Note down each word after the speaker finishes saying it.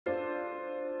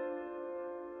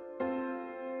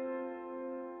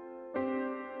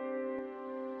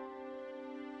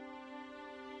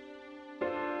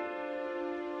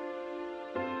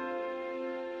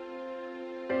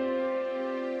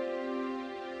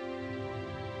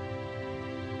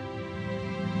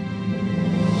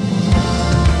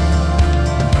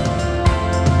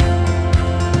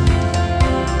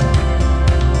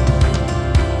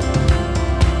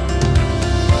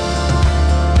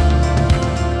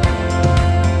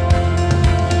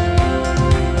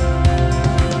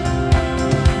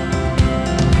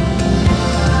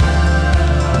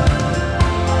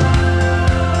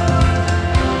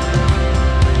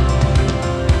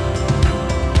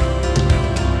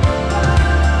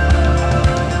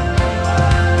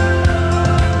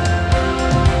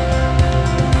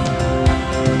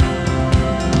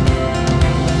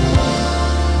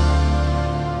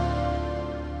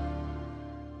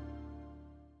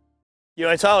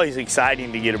it's always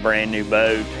exciting to get a brand new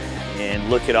boat and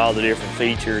look at all the different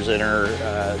features that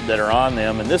are on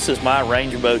them. And this is my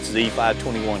Ranger Boats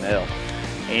Z521L.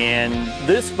 And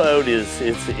this boat it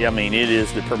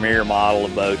is the premier model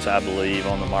of boats, I believe,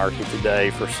 on the market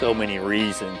today for so many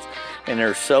reasons. And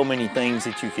there's so many things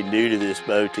that you can do to this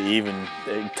boat to even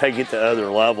take it to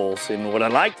other levels. And what I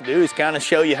like to do is kind of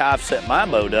show you how I've set my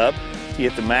boat up to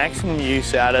get the maximum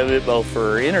use out of it, both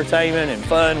for entertainment and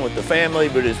fun with the family,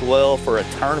 but as well for a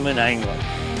tournament angling.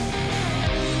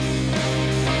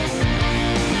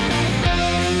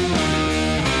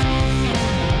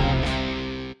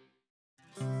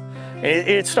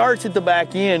 It starts at the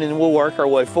back end and we'll work our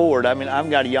way forward. I mean, I've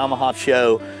got a Yamaha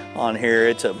Show on here.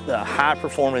 It's a high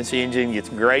performance engine, gets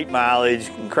great mileage,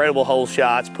 incredible hole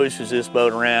shots, pushes this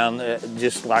boat around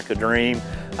just like a dream.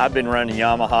 I've been running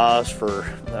Yamahas for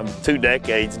 2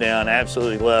 decades now and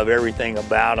absolutely love everything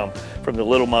about them, from the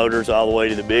little motors all the way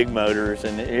to the big motors.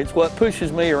 And it's what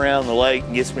pushes me around the lake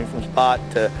and gets me from spot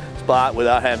to spot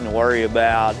without having to worry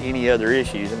about any other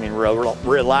issues. I mean,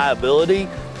 reliability,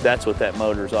 that's what that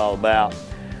motor is all about.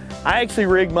 I actually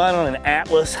rigged mine on an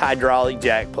Atlas hydraulic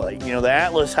jack plate. You know, the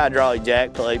Atlas hydraulic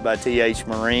jack plate by TH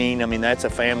Marine, I mean, that's a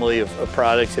family of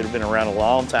products that have been around a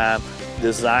long time,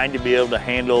 designed to be able to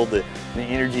handle the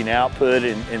energy and output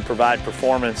and provide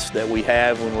performance that we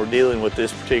have when we're dealing with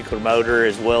this particular motor,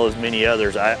 as well as many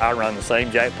others. I run the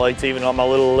same jack plates even on my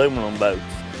little aluminum boats.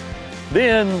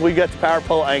 Then we got the power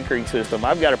pole anchoring system.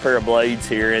 I've got a pair of blades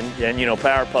here, and you know,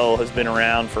 power pole has been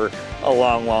around for a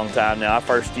long time now. I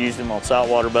first used them on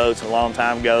saltwater boats a long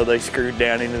time ago. They screwed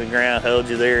down into the ground, held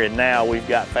you there, and now we've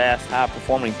got fast,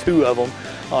 high-performing 2 of them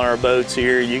on our boats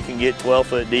here. You can get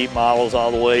 12-foot deep models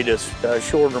all the way to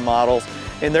shorter models,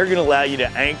 and they're gonna allow you to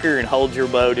anchor and hold your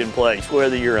boat in place,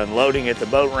 whether you're unloading at the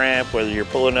boat ramp, whether you're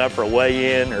pulling up for a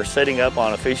weigh-in, or setting up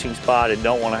on a fishing spot and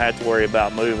don't wanna have to worry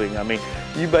about moving. I mean,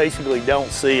 you basically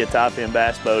don't see a top-end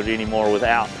bass boat anymore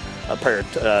without a pair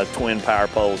of twin power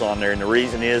poles on there, and the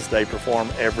reason is they perform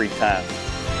every time.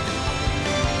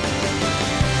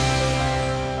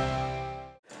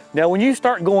 Now, when you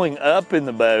start going up in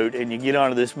the boat and you get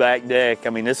onto this back deck, I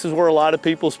mean, this is where a lot of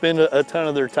people spend a ton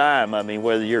of their time. I mean,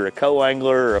 whether you're a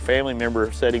co-angler or a family member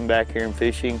sitting back here and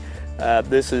fishing,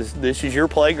 this is your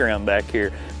playground back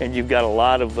here, and you've got a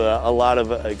lot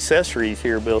of accessories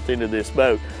here built into this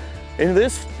boat. And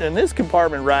this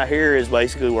compartment right here is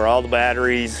basically where all the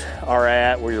batteries are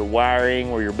at, where your wiring,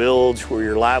 where your bilge, where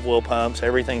your live well pumps,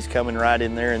 everything's coming right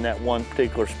in there in that one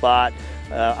particular spot.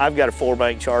 I've got a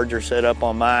 4-bank charger set up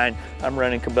on mine. I'm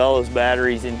running Cabela's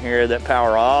batteries in here that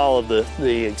power all of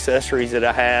the accessories that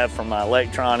I have, from my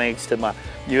electronics to my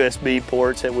USB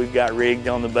ports that we've got rigged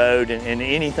on the boat, and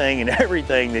anything and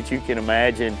everything that you can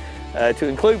imagine, to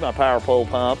include my power pole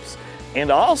pumps. And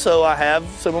also I have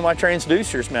some of my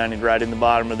transducers mounted right in the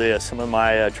bottom of this. Some of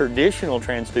my traditional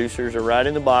transducers are right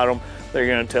in the bottom. They're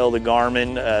going to tell the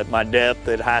Garmin my depth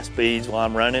at high speeds while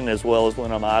I'm running, as well as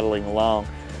when I'm idling along.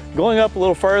 Going up a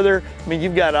little further, I mean,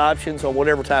 you've got options on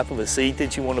whatever type of a seat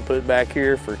that you want to put back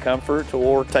here for comfort,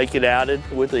 or take it out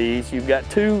with ease. You've got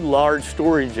 2 large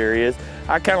storage areas.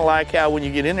 I kind of like how when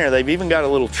you get in there, they've even got a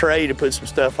little tray to put some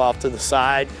stuff off to the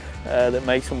side. That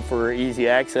makes them for easy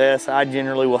access. I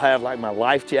generally will have like my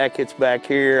life jackets back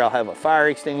here. I'll have a fire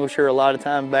extinguisher a lot of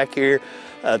times back here,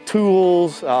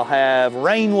 tools, I'll have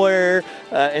rainwear,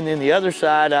 and then the other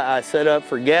side I set up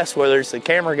for guests, whether it's the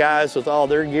camera guys with all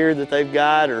their gear that they've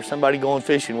got, or somebody going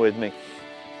fishing with me.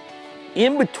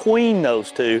 In between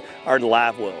those 2 are the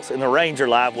live wells, and the Ranger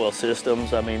live well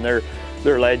systems, I mean, they're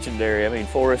legendary. I mean,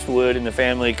 Forrest Wood and the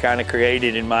family kind of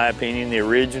created, in my opinion, the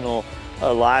original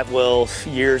live wells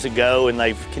years ago, and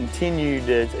they've continued,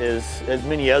 as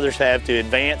many others have, to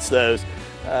advance those.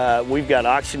 We've got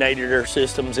oxygenator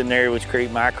systems in there which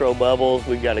create micro bubbles.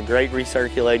 We've got a great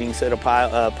recirculating set of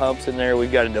pumps in there.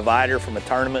 We've got a divider from a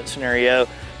tournament scenario.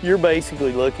 You're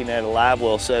basically looking at a live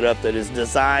well setup that is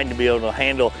designed to be able to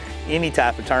handle any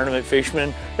type of tournament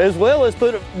fisherman, as well as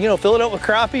fill it up with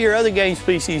crappie or other game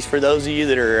species for those of you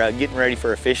that are getting ready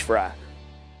for a fish fry.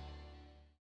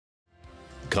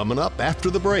 Coming up after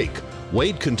the break,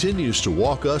 Wade continues to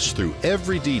walk us through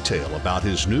every detail about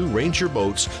his new Ranger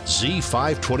Boats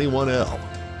Z521L.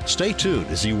 Stay tuned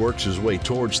as he works his way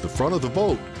towards the front of the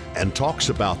boat and talks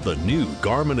about the new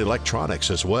Garmin electronics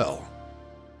as well.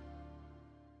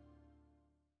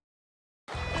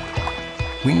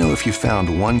 We know if you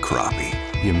found 1 crappie,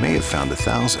 you may have found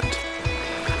 1,000.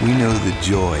 We know the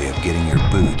joy of getting your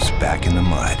boots back in the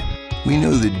mud. We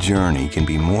know the journey can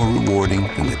be more rewarding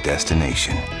than the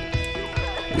destination.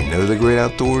 We know the great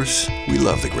outdoors. We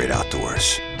love the great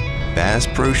outdoors. Bass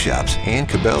Pro Shops and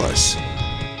Cabela's.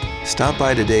 Stop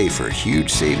by today for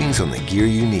huge savings on the gear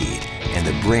you need and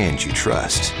the brands you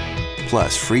trust.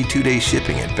 Plus, free 2-day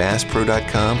shipping at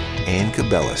BassPro.com and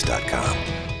Cabela's.com.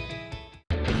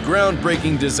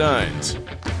 Groundbreaking designs,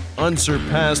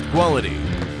 unsurpassed quality,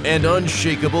 and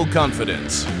unshakable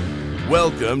confidence.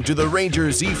 Welcome to the Ranger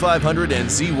Z500 and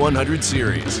Z100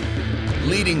 series.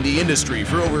 Leading the industry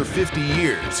for over 50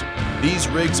 years, these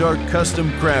rigs are custom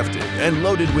crafted and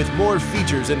loaded with more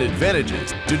features and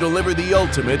advantages to deliver the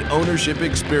ultimate ownership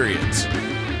experience.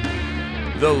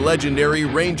 The legendary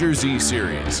Ranger Z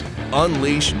series.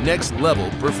 Unleash next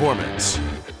level performance.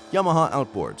 Yamaha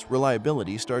Outboards.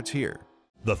 Reliability starts here.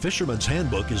 The Fisherman's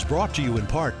Handbook is brought to you in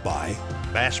part by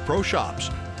Bass Pro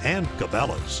Shops and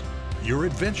Cabela's. Your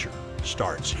adventure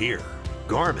starts here.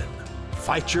 Garmin.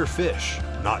 Fight your fish,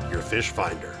 not your fish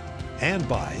finder. And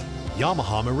by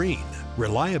Yamaha Marine.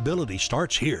 Reliability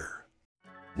starts here.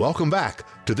 Welcome back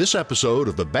to this episode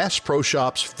of the Bass Pro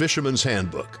Shops Fisherman's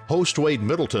Handbook. Host Wade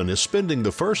Middleton is spending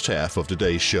the first half of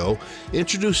today's show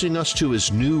introducing us to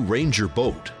his new Ranger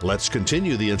boat. Let's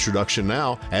continue the introduction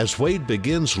now as Wade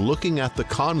begins looking at the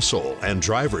console and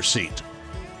driver's seat.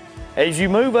 As you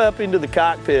move up into the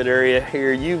cockpit area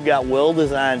here, you've got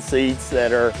well-designed seats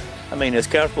that are, as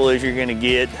comfortable as you're going to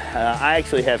get. I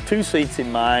actually have 2 seats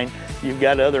in mind. You've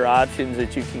got other options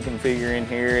that you can configure in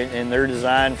here, and they're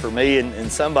designed for me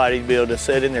and somebody to be able to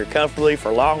sit in there comfortably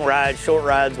for long rides, short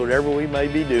rides, whatever we may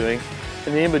be doing.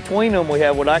 And then in between them, we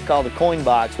have what I call the coin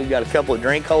box. We've got a couple of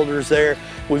drink holders there.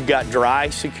 We've got dry,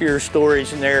 secure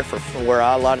storage in there for where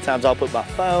a lot of times I'll put my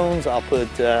phones, I'll put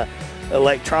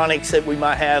electronics that we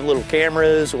might have, little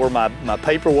cameras, or my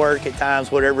paperwork at times,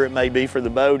 whatever it may be for the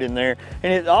boat in there.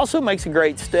 And it also makes a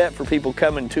great step for people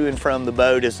coming to and from the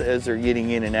boat as they're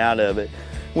getting in and out of it.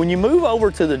 When you move over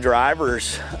to the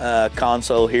driver's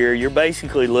console here, you're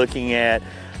basically looking at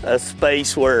a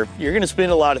space where you're going to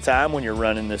spend a lot of time when you're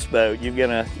running this boat. You're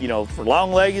going to, for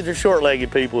long-legged or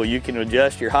short-legged people, you can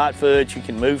adjust your hot foot, you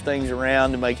can move things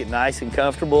around to make it nice and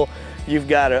comfortable. You've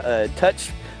got a touch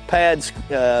pads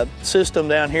system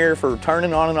down here for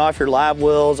turning on and off your live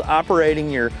wells, operating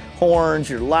your horns,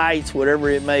 your lights, whatever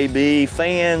it may be,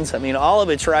 fans. All of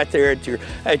it's right there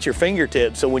at your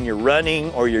fingertips. So when you're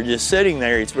running or you're just sitting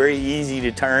there, it's very easy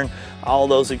to turn all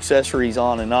those accessories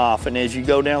on and off. And as you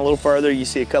go down a little further, you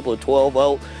see a couple of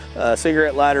 12-volt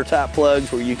cigarette lighter type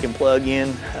plugs where you can plug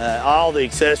in all the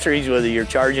accessories, whether you're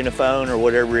charging a phone or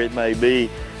whatever it may be.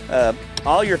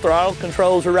 All your throttle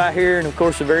controls are right here, and of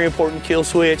course a very important kill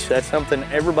switch. That's something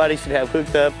everybody should have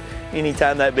hooked up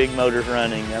anytime that big motor's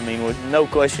running. With no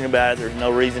question about it, there's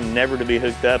no reason never to be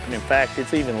hooked up, and in fact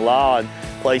it's even law in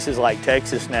places like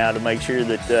Texas now to make sure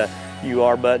that you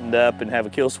are buttoned up and have a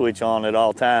kill switch on at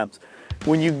all times.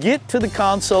 When you get to the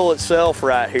console itself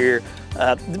right here,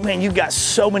 you've got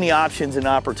so many options and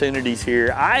opportunities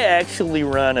here. I actually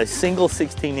run a single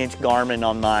 16-inch Garmin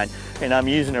on mine, and I'm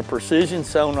using a precision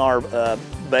sonar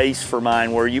base for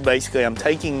mine, where I'm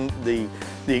taking the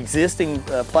existing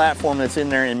platform that's in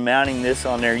there and mounting this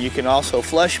on there. You can also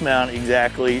flush mount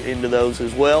exactly into those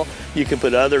as well. You can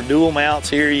put other dual mounts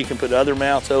here, you can put other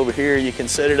mounts over here, you can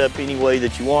set it up any way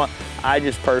that you want. I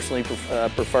just personally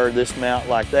prefer this mount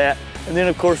like that. And then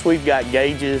of course we've got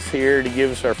gauges here to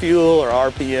give us our fuel,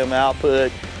 our RPM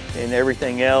output, and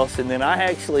everything else. And then I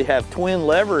actually have twin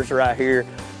levers right here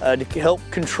to help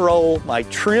control my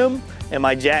trim and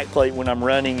my jack plate when I'm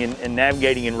running and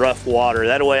navigating in rough water.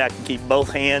 That way I can keep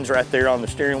both hands right there on the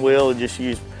steering wheel and just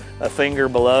use a finger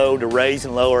below to raise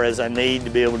and lower as I need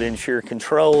to be able to ensure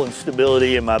control and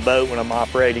stability in my boat when I'm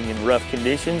operating in rough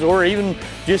conditions, or even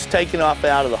just taking off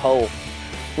out of the hole.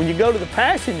 When you go to the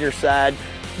passenger side,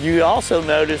 you also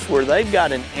notice where they've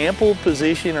got an ample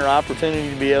position or opportunity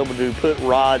to be able to put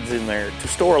rods in there, to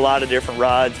store a lot of different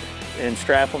rods and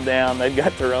strap them down. They've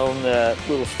got their own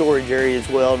little storage area as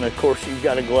well, and of course you've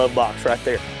got a glove box right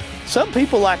there. Some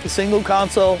people like a single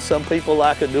console, some people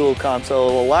like a dual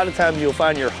console. A lot of times you'll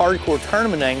find your hardcore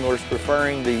tournament anglers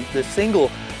preferring the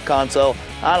single console.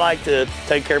 I like to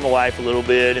take care of my wife a little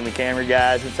bit, and the camera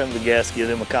guys and some of the guests, give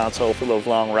them a console for those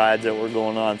long rides that we're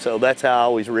going on. So that's how I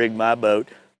always rig my boat.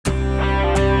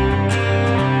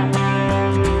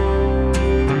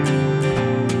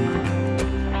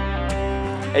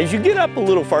 As you get up a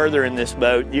little further in this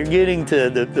boat, you're getting to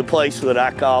the place that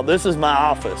I call, this is my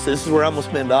office. This is where I'm gonna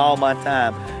spend all my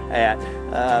time at.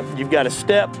 You've got a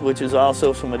step, which is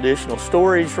also some additional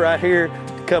storage right here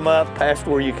to come up past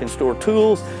where you can store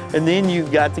tools. And then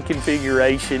you've got the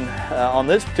configuration on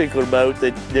this particular boat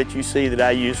that you see that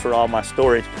I use for all my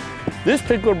storage. This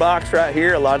particular box right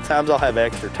here, a lot of times I'll have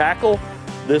extra tackle.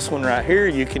 This one right here,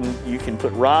 you can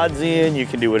put rods in, you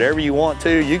can do whatever you want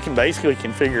to. You can basically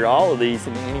configure all of these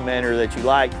in any manner that you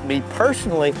like. Me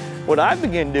personally, what I've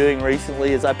begun doing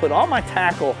recently is I put all my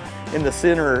tackle in the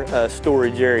center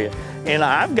storage area. And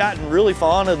I've gotten really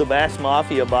fond of the Bass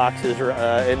Mafia boxes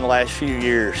in the last few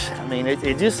years. I mean,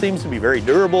 it just seems to be very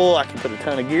durable. I can put a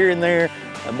ton of gear in there.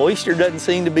 Moisture doesn't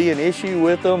seem to be an issue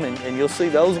with them, and you'll see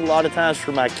those a lot of times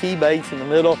for my key baits in the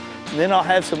middle. And then I'll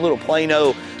have some little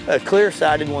Plano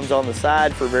clear-sided ones on the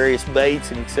side for various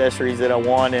baits and accessories that I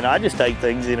want, and I just take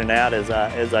things in and out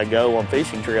as I go on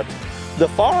fishing trips. The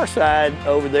far side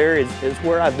over there is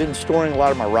where I've been storing a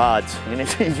lot of my rods. And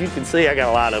as you can see, I got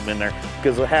a lot of them in there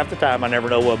because half the time I never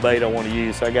know what bait I want to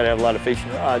use, so I got to have a lot of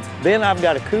fishing rods. Then I've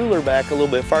got a cooler back a little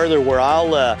bit further where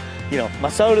I'll, you know, my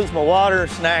sodas, my water,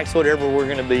 snacks, whatever we're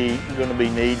going to be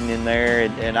needing in there,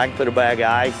 and I can put a bag of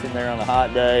ice in there on a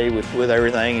hot day with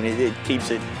everything, and it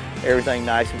keeps everything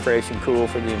nice and fresh and cool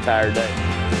for the entire day.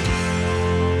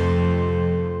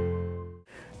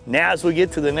 Now as we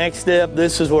get to the next step,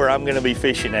 this is where I'm gonna be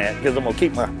fishing at, because I'm gonna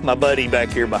keep my buddy back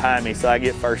here behind me so I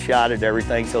get first shot at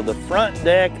everything. So the front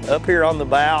deck up here on the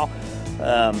bow,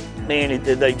 man,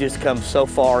 they just come so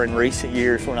far in recent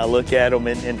years when I look at them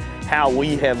and how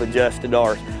we have adjusted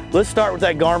ours. Let's start with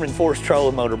that Garmin Force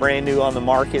trolling motor, brand new on the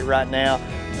market right now.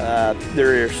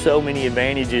 There are so many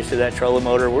advantages to that trolling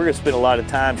motor. We're gonna spend a lot of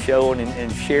time showing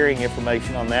and sharing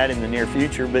information on that in the near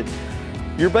future, but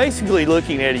you're basically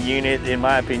looking at a unit, in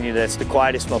my opinion, that's the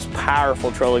quietest, most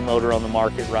powerful trolling motor on the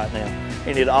market right now.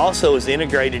 And it also is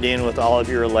integrated in with all of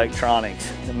your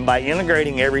electronics. And by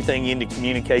integrating everything in to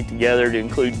communicate together to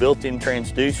include built-in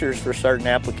transducers for certain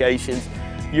applications,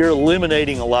 you're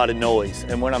eliminating a lot of noise.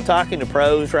 And when I'm talking to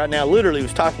pros right now, literally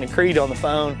was talking to Creed on the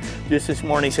phone just this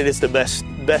morning, he said it's the best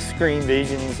screen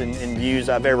visions and views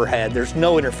I've ever had. There's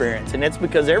no interference, and that's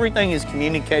because everything is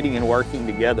communicating and working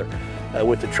together.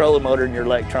 With the trolling motor and your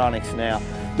electronics now.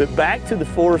 But back to the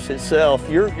Force itself,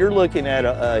 you're looking at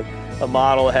a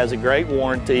model that has a great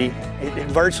warranty. It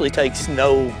virtually takes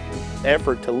no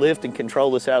effort to lift and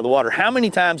control this out of the water. How many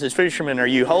times as fishermen are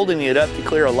you holding it up to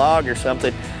clear a log or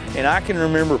something? And I can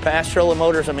remember past trolling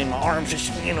motors, I mean, my arms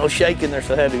just, you know, shaking, they're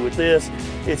so heavy. With this,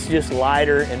 it's just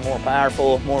lighter and more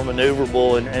powerful, more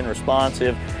maneuverable and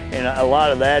responsive. And a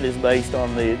lot of that is based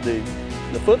on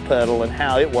the foot pedal and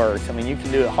how it works. I mean, you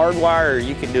can do it hardwired or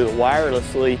you can do it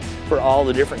wirelessly for all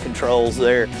the different controls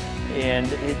there. And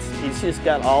it's just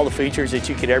got all the features that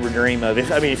you could ever dream of.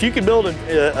 If you could build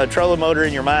a trolling motor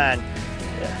in your mind,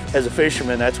 as a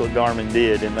fisherman, that's what Garmin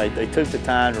did. And they took the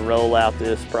time to roll out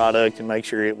this product and make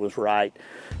sure it was right.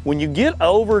 When you get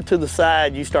over to the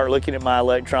side, you start looking at my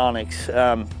electronics.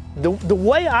 The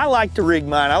way I like to rig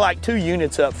mine, I like 2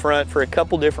 units up front for a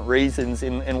couple different reasons.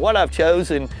 And what I've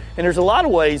chosen, and there's a lot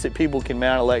of ways that people can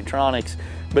mount electronics,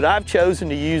 but I've chosen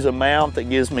to use a mount that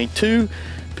gives me 2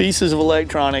 pieces of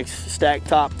electronics stacked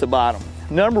top to bottom.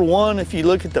 Number one, if you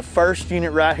look at the first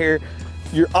unit right here,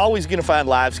 you're always gonna find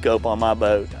live scope on my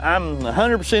boat. I'm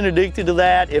 100% addicted to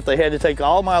that. If they had to take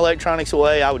all my electronics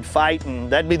away, I would fight, and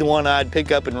that'd be the one I'd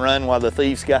pick up and run while the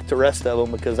thieves got the rest of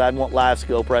them, because I'd want live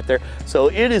scope right there. So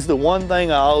it is the one thing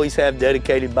I always have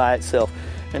dedicated by itself,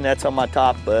 and that's on my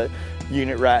top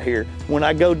unit right here. When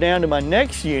I go down to my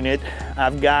next unit,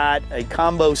 I've got a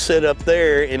combo set up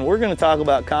there, and we're gonna talk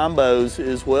about combos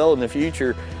as well in the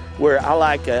future, where I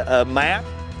like a map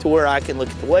to where I can look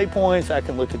at the waypoints, I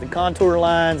can look at the contour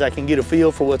lines, I can get a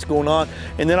feel for what's going on,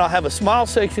 and then I'll have a small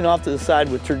section off to the side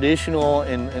with traditional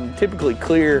and typically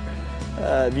clear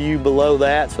view below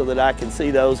that so that I can see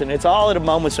those, and it's all at a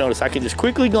moment's notice. I can just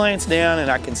quickly glance down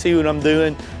and I can see what I'm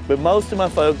doing, but most of my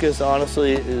focus,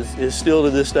 honestly, is still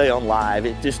to this day on live.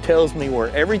 It just tells me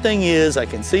where everything is. I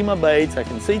can see my baits, I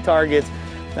can see targets,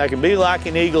 I can be like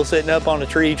an eagle sitting up on a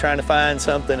tree trying to find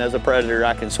something as a predator.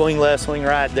 I can swing left, swing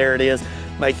right, there it is,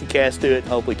 make a cast to it, and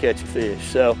hopefully catch a fish.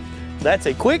 So that's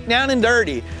a quick down and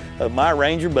dirty of my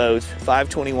Ranger Boats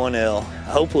 521L.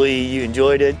 Hopefully you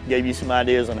enjoyed it, gave you some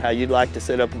ideas on how you'd like to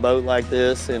set up a boat like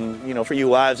this. And you know, for you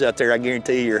wives out there, I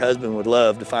guarantee your husband would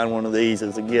love to find one of these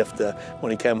as a gift when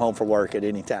he come home from work at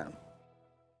any time.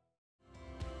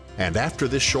 And after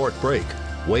this short break,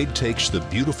 Wade takes the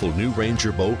beautiful new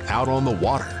Ranger boat out on the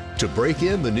water to break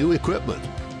in the new equipment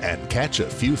and catch a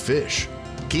few fish.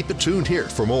 Keep it tuned here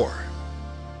for more.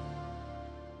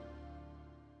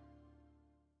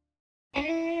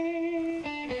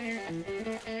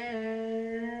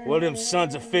 What them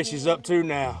sons of fishes up to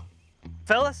now?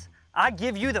 Fellas, I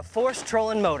give you the Force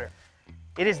trolling motor.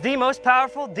 It is the most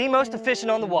powerful, the most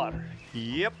efficient on the water.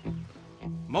 Yep.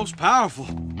 Most powerful.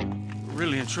 We're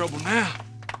really in trouble now.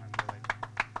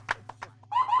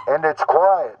 And it's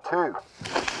quiet, too.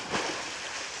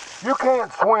 You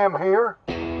can't swim here.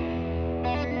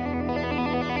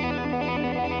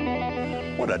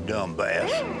 What a dumb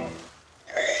bass.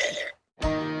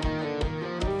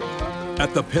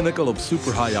 At the pinnacle of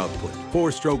super high output,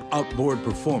 4-stroke outboard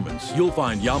performance, you'll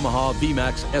find Yamaha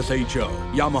VMAX SHO.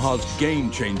 Yamaha's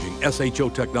game-changing SHO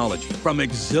technology. From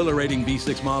exhilarating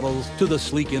V6 models to the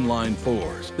sleek inline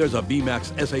 4s, there's a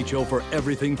VMAX SHO for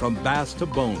everything from bass to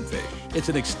bonefish. It's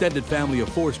an extended family of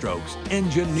 4-strokes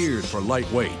engineered for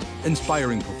lightweight,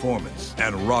 inspiring performance,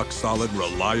 and rock-solid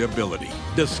reliability.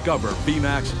 Discover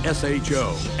VMAX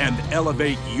SHO and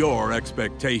elevate your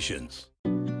expectations.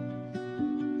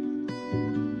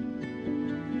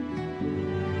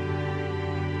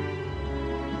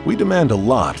 We demand a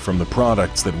lot from the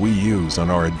products that we use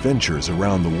on our adventures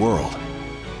around the world.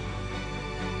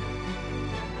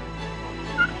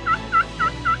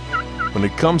 When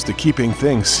it comes to keeping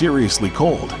things seriously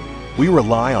cold, we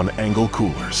rely on Angle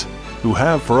Coolers, who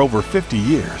have for over 50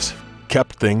 years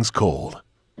kept things cold.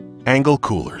 Angle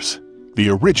Coolers, the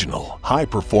original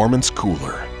high-performance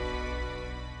cooler.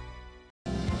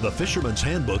 The Fisherman's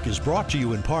Handbook is brought to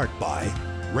you in part by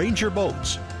Ranger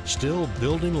Boats, still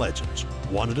building legends,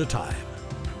 one at a time.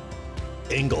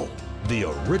 Engel, the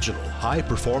original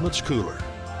high-performance cooler.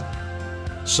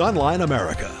 Sunline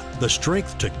America, the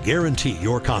strength to guarantee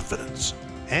your confidence.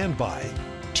 And by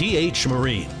TH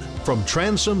Marine, from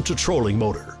transom to trolling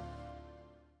motor.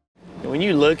 When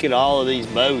you look at all of these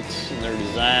boats and their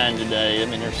design today, I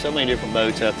mean, there's so many different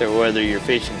boats out there, whether you're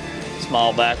fishing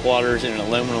small backwaters in an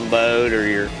aluminum boat or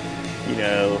you're, you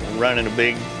know, running a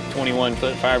big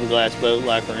 21-foot fiberglass boat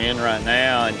like we're in right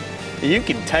now. And you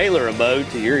can tailor a boat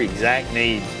to your exact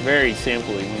needs very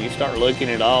simply. When you start looking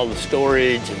at all the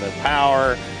storage and the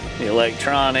power, the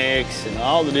electronics, and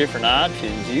all the different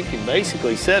options, you can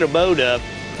basically set a boat up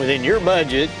within your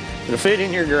budget to fit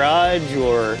in your garage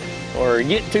or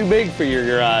get too big for your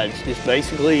garage. Just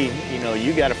basically, you know,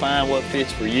 you got to find what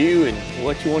fits for you and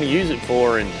what you want to use it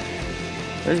for. And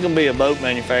there's going to be a boat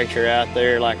manufacturer out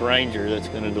there like Ranger that's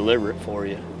going to deliver it for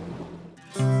you.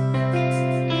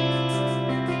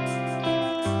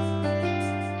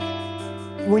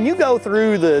 When you go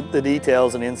through the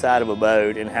details and inside of a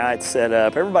boat and how it's set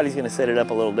up, everybody's going to set it up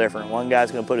a little different. One guy's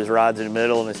going to put his rods in the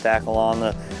middle and his tackle on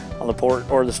the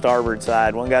port or the starboard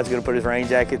side. One guy's going to put his rain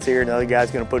jackets here, another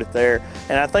guy's going to put it there.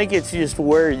 And I think it's just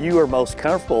where you are most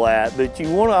comfortable at, but you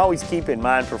want to always keep in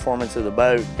mind performance of the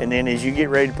boat. And then as you get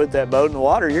ready to put that boat in the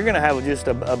water, you're going to have just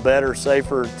a better,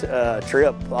 safer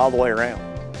trip all the way around.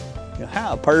 You know,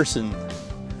 how a person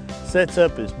sets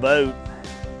up his boat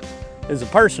is a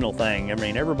personal thing. I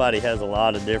mean, everybody has a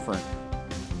lot of different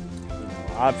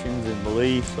options and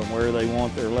beliefs on where they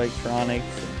want their electronics,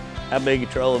 and how big a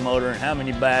trolling motor, and how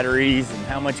many batteries, and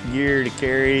how much gear to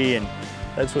carry, and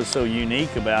that's what's so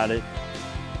unique about it.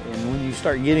 And when you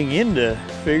start getting into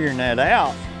figuring that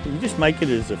out, you just make it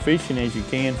as efficient as you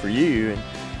can for you. And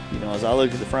you know, as I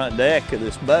look at the front deck of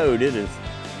this boat,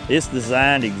 it's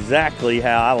designed exactly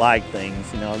how I like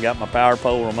things. You know, I've got my power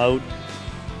pole remote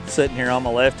sitting here on my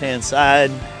left-hand side.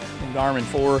 The Garmin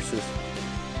Force is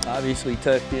obviously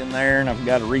tucked in there, and I've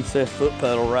got a recessed foot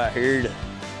pedal right here to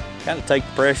kind of take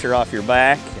the pressure off your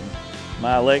back. And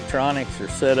my electronics are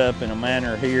set up in a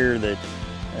manner here that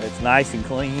it's nice and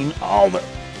clean. All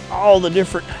the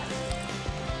different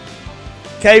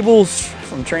cables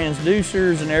from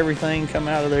transducers and everything come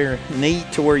out of there neat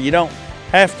to where you don't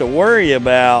have to worry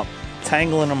about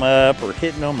tangling them up or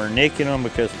hitting them or nicking them,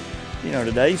 because you know,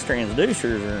 today's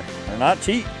transducers are not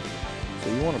cheap.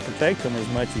 So you want to protect them as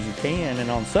much as you can. And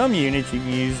on some units, you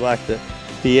can use like the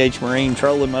TH Marine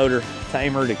trolling motor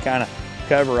tamer to kind of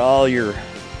cover all your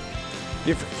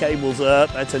different cables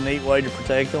up. That's a neat way to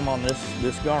protect them. On this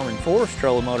Garmin Force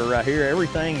trolling motor right here,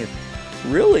 everything is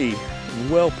really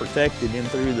well protected in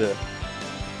through the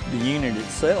unit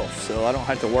itself. So I don't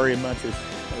have to worry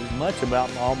as much about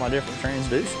all my different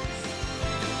transducers.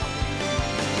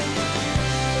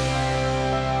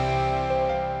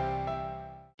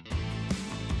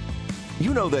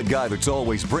 You know that guy that's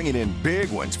always bringing in big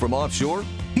ones from offshore?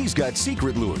 He's got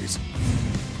secret lures.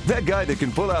 That guy that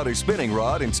can pull out his spinning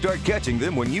rod and start catching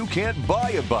them when you can't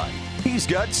buy a bite. He's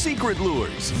got secret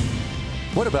lures.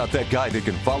 What about that guy that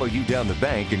can follow you down the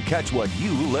bank and catch what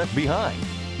you left behind?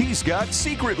 He's got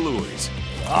secret lures.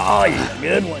 Oh, yeah,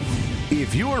 good one.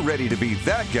 If you're ready to be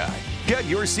that guy, get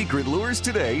your secret lures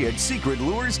today at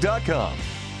secretlures.com.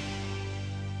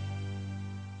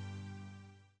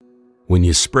 When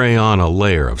you spray on a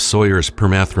layer of Sawyer's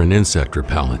permethrin insect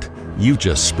repellent, you've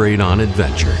just sprayed on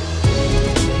adventure.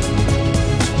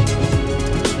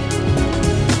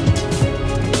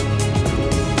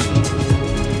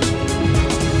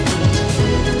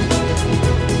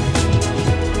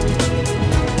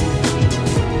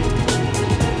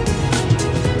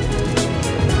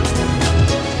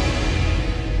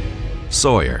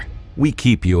 Sawyer, we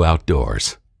keep you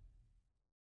outdoors.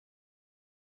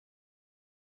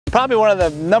 Probably one of the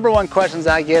 #1 questions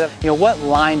I get, what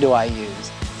line do I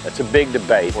use? That's a big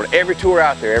debate. For every tour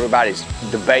out there, everybody's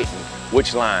debating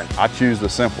which line. I choose the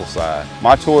simple side.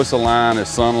 My choice of line is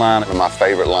Sunline. One of my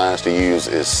favorite lines to use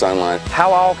is Sunline.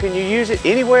 How all can you use it?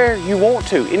 Anywhere you want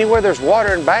to. Anywhere there's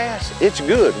water and bass, it's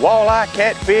good. Walleye,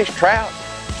 catfish, trout,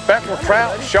 speckled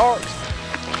trout, sharks.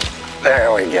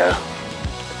 There we go.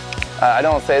 I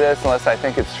don't say this unless I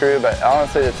think it's true, but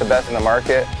honestly, it's the best in the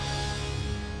market.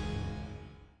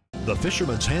 The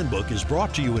Fisherman's Handbook is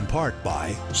brought to you in part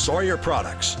by Sawyer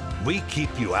Products. We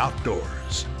keep you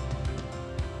outdoors.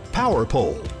 Power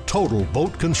Pole, total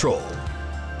boat control.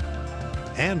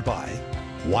 And by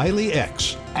Wiley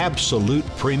X, absolute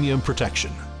premium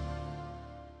protection.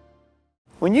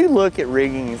 When you look at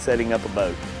rigging and setting up a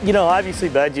boat, obviously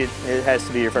budget has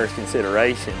to be your first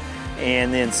consideration.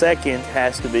 And then second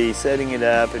has to be setting it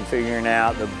up and figuring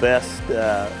out the best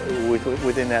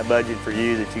within that budget for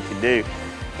you that you can do.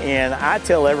 And I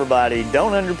tell everybody,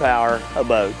 don't underpower a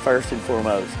boat, first and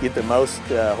foremost. Get the most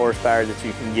horsepower that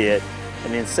you can get.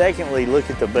 And then secondly, look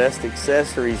at the best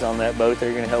accessories on that boat that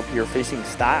are going to help your fishing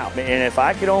style. And if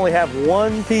I could only have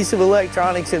one piece of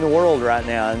electronics in the world right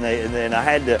now, and then I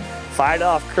had to fight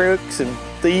off crooks and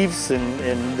thieves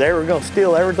and they were going to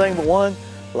steal everything but one,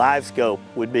 Live Scope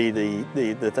would be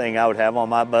the thing I would have on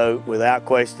my boat without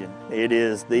question. It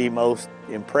is the most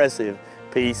impressive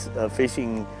piece of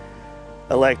fishing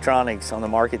electronics on the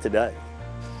market today.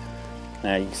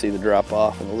 Now you can see the drop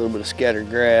off and a little bit of scattered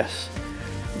grass.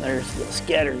 And there's the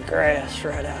scattered grass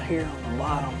right out here on the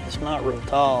bottom. It's not real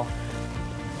tall.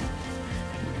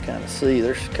 You can kind of see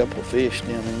there's a couple of fish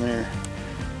down in there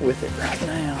with it right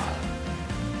now.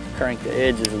 Crank the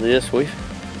edges of this. We've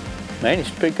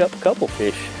managed to pick up a couple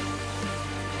fish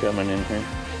coming in here.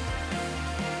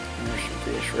 There's some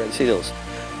fish right. See those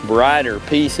brighter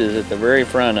pieces at the very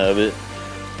front of it?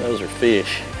 Those are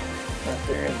fish right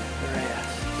there in the grass.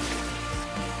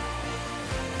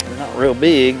 They're not real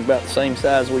big, about the same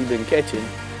size we've been catching.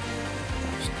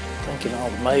 I was thinking all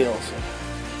the males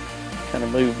kind of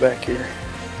move back here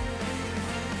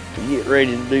to get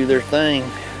ready to do their thing.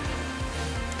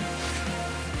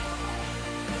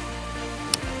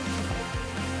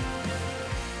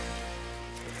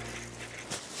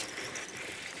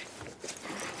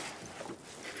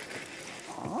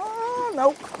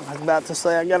 Nope, I was about to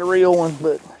say I got a real one,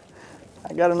 but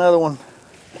I got another one.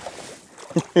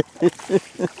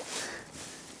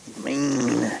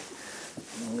 Mean,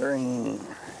 green,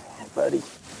 buddy.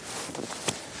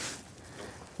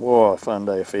 Boy, fun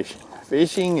day of fishing.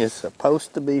 Fishing is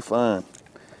supposed to be fun.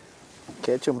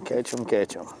 Catch them, catch them,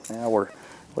 catch them. Now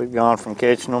we've gone from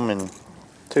catching them in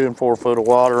 2 and 4 foot of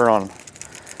water on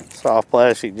soft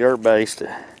plastic jerk baits to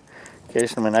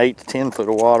catching them in 8 to 10 foot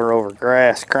of water over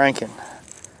grass cranking.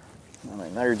 I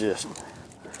mean, they're just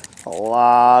a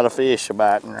lot of fish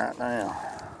biting right now.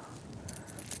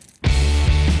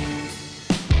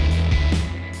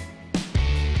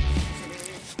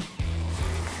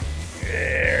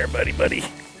 There, buddy.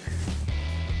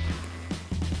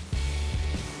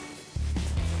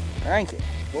 Crank it.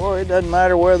 Boy, it doesn't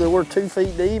matter whether we're 2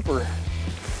 feet deep or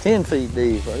 10 feet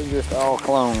deep. They're just all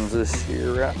clones this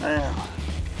year right now.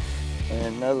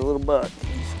 And another little buck.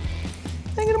 He's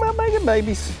thinking about making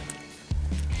babies.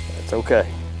 That's okay.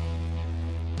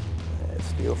 It's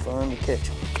still fun to catch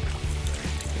them.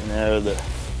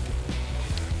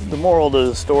 The moral of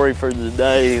the story for the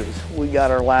day is we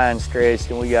got our line stretched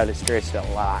and we got it stretched a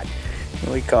lot.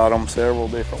 And we caught them several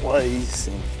different ways.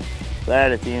 And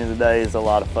that at the end of the day is a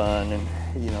lot of fun, and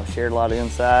shared a lot of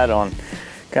insight on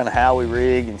kind of how we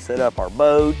rig and set up our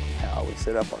boat, how we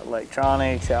set up our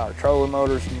electronics, how our trolling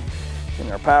motors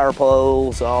and our power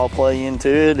poles all play into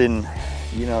it, and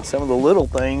some of the little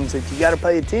things that you got to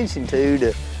pay attention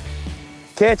to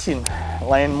catch and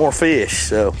land more fish.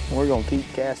 So we're gonna keep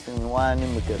casting and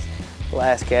winding because the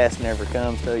last cast never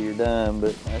comes till you're done.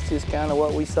 But that's just kind of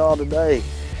what we saw today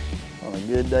on a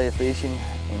good day of fishing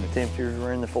when the temperatures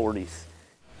were in the 40s.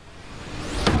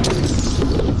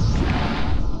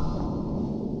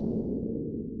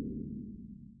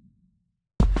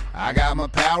 I got my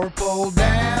power pole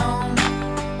down,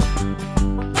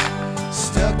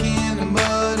 stuck in the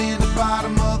mud in the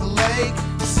bottom of the lake,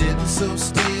 sitting so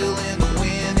still in the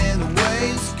wind and the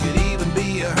waves, could even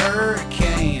be a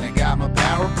hurricane. I got my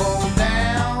power pole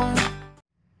down.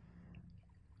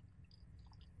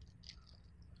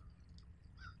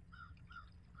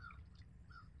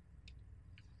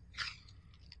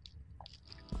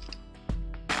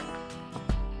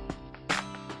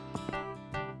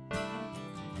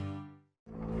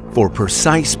 for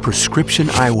precise prescription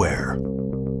eyewear.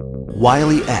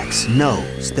 Wiley X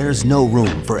knows there's no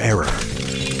room for error.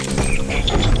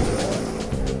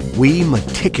 We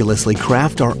meticulously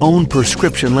craft our own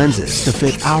prescription lenses to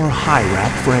fit our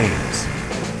high-wrap frames.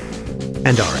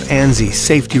 And our ANSI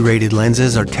safety-rated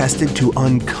lenses are tested to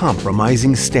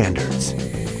uncompromising standards.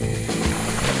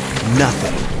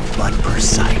 Nothing but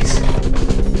precise.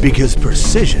 Because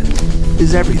precision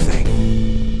is everything.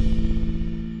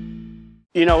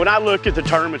 You know, when I look at the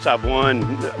tournaments I've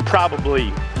won,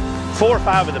 probably 4 or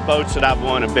 5 of the boats that I've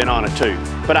won have been on a tube.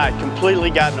 But I've completely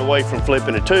gotten away from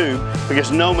flipping a tube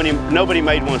because nobody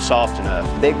made one soft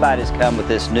enough. Big Bite has come with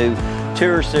this new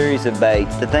tour series of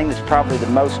baits. The thing that's probably the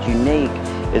most unique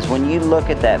is when you look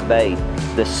at that bait,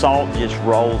 the salt just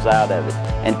rolls out of it.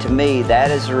 And to me, that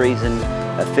is the reason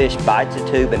a fish bites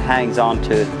a tube and hangs on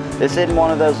to it. This isn't one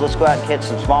of those let's go out and catch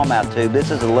some smallmouth tube. This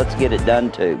is a let's get it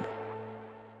done tube.